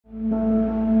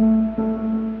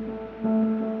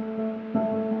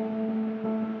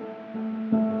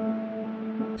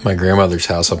My grandmother's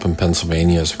house up in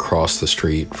Pennsylvania is across the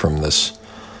street from this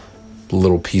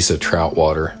little piece of trout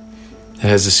water. It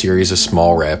has a series of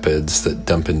small rapids that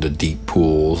dump into deep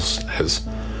pools. It has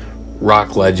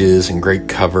rock ledges and great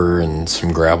cover and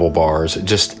some gravel bars. It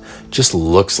just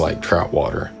looks like trout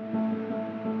water.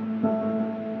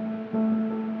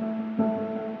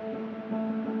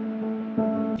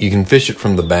 You can fish it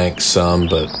from the bank some,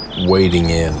 but wading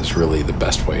in is really the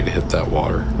best way to hit that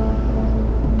water.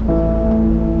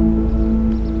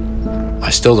 I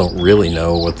still don't really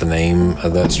know what the name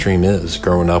of that stream is.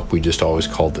 Growing up, we just always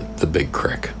called it the Big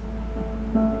Creek.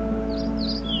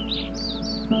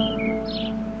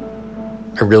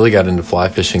 I really got into fly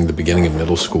fishing at the beginning of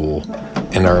middle school,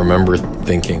 and I remember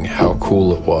thinking how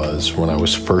cool it was when I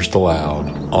was first allowed,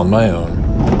 on my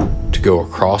own, to go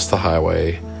across the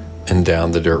highway and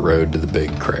down the dirt road to the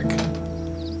Big Creek.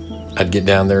 I'd get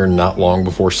down there not long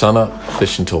before sunup,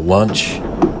 fish until lunch,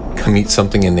 come eat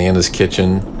something in Nana's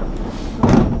kitchen,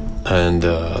 and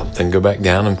then go back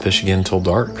down and fish again till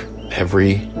dark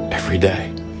every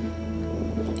day.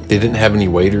 They didn't have any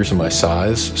waders in my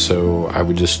size, so I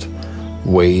would just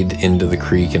wade into the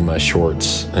creek in my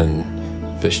shorts and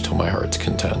fish till my heart's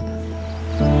content.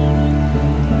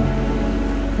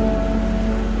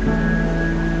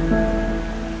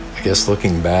 I guess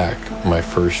looking back, my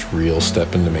first real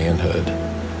step into manhood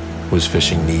was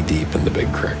fishing knee-deep in the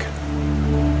Big Creek.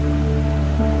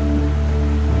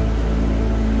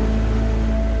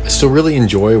 I still really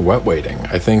enjoy wet wading.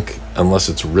 I think unless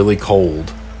it's really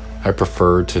cold, I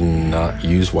prefer to not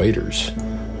use waders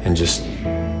and just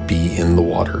be in the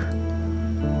water.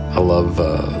 I love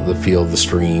the feel of the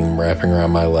stream wrapping around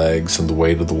my legs and the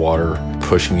weight of the water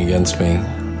pushing against me.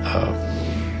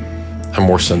 I'm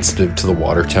more sensitive to the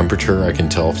water temperature. I can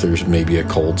tell if there's maybe a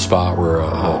cold spot where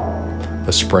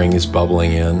a spring is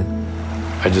bubbling in.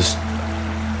 I just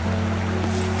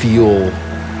feel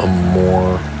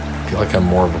like I'm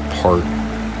more of a part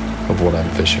of what I'm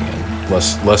fishing in.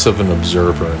 Less of an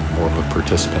observer and more of a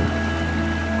participant.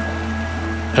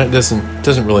 And it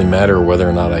doesn't really matter whether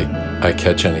or not I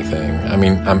catch anything. I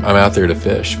mean, I'm out there to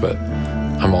fish, but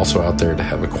I'm also out there to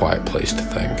have a quiet place to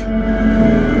think.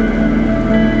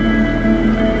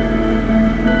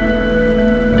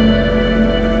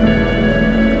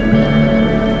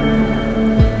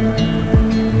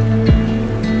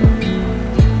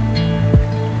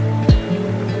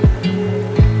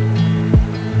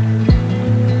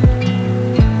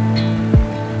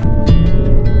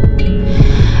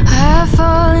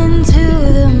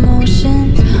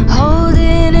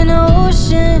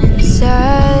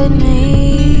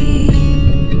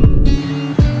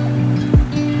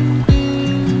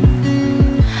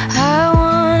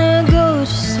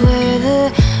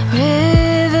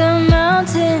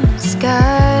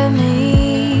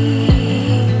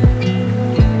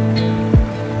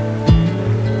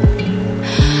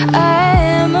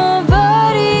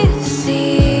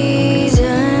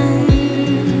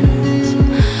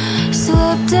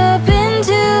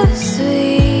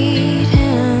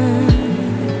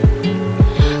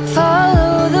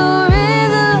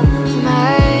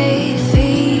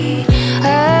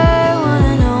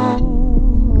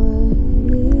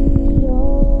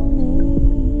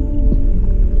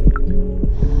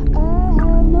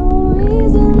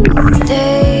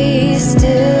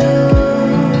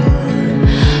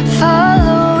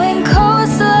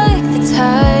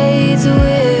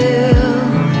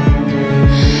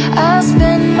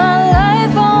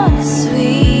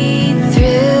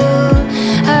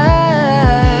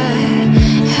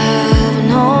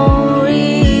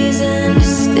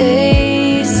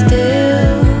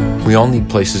 We all need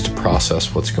places to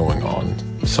process what's going on.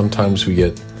 Sometimes we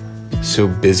get so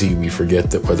busy we forget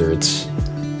that whether it's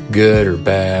good or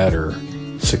bad or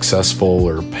successful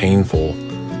or painful,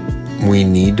 we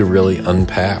need to really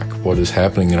unpack what is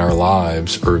happening in our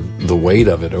lives, or the weight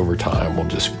of it over time will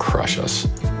just crush us.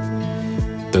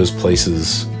 Those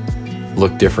places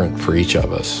look different for each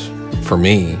of us. For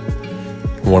me,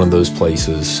 one of those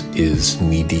places is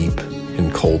knee-deep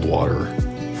in cold water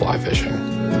fly fishing.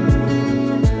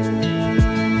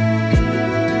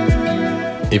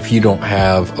 If you don't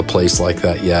have a place like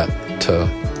that yet to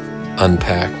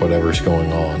unpack whatever's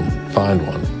going on, find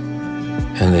one.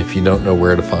 And if you don't know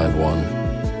where to find one,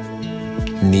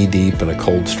 knee-deep in a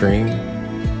cold stream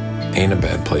ain't a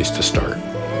bad place to start.